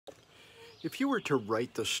If you were to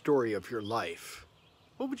write the story of your life,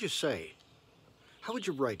 what would you say? How would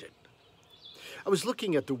you write it? I was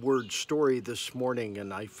looking at the word story this morning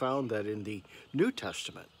and I found that in the New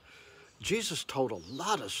Testament, Jesus told a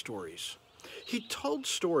lot of stories. He told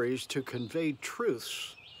stories to convey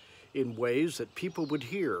truths in ways that people would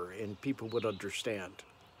hear and people would understand.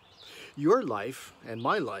 Your life and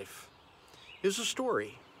my life is a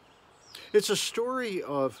story. It's a story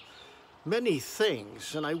of many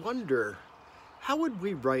things, and I wonder, how would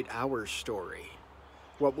we write our story?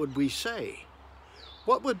 What would we say?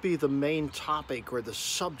 What would be the main topic or the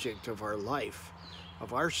subject of our life,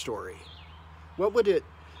 of our story? What would it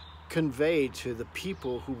convey to the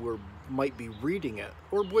people who might be reading it,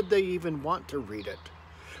 or would they even want to read it?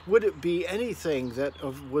 Would it be anything that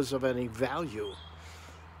was of any value,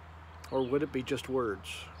 or would it be just words?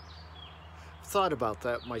 I've thought about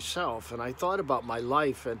that myself, and I thought about my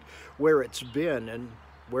life and where it's been and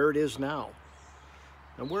where it is now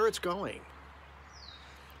and where it's going.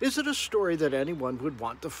 Is it a story that anyone would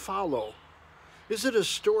want to follow? Is it a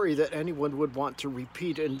story that anyone would want to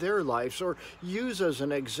repeat in their lives or use as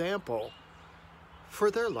an example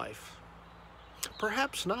for their life?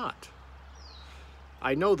 Perhaps not.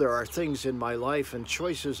 I know there are things in my life and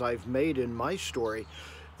choices I've made in my story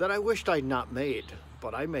that I wished I'd not made,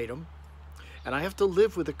 but I made them. And I have to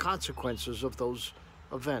live with the consequences of those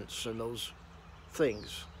events and those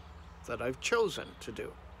things that I've chosen to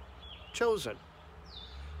do. Chosen.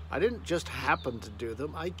 I didn't just happen to do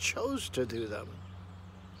them, I chose to do them.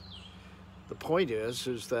 The point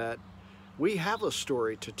is that we have a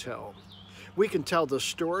story to tell. We can tell the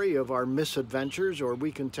story of our misadventures, or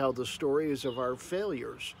we can tell the stories of our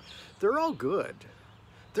failures. They're all good.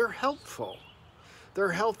 They're helpful.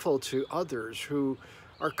 They're helpful to others who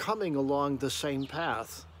are coming along the same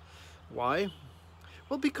path. Why?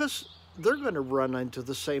 Well, because they're going to run into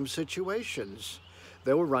the same situations.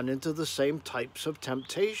 They'll run into the same types of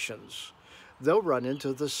temptations. They'll run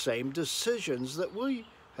into the same decisions that we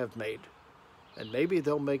have made. And maybe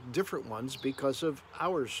they'll make different ones because of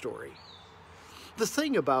our story. The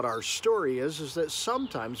thing about our story is that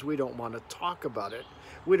sometimes we don't want to talk about it.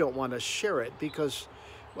 We don't want to share it because,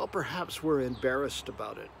 well, perhaps we're embarrassed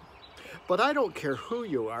about it. But I don't care who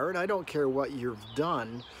you are, and I don't care what you've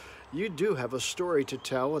done. You do have a story to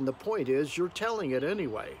tell, and the point is you're telling it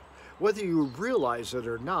anyway. Whether you realize it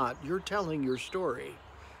or not, you're telling your story.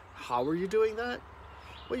 How are you doing that?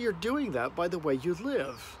 Well, you're doing that by the way you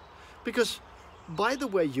live. Because by the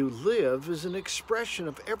way you live is an expression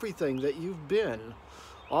of everything that you've been.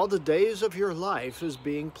 All the days of your life is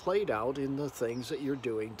being played out in the things that you're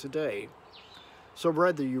doing today. So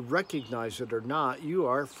whether you recognize it or not, you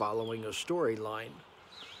are following a storyline.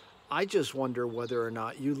 I just wonder whether or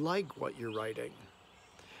not you like what you're writing.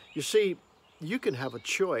 You see, you can have a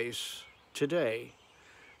choice today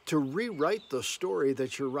to rewrite the story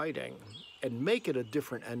that you're writing and make it a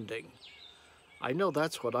different ending. I know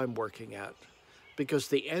that's what I'm working at, because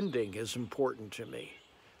the ending is important to me.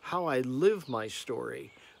 How I live my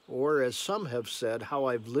story, or as some have said, how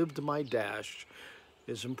I've lived my dash,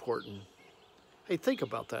 is important. Hey, think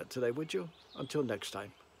about that today, would you? Until next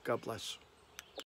time, God bless.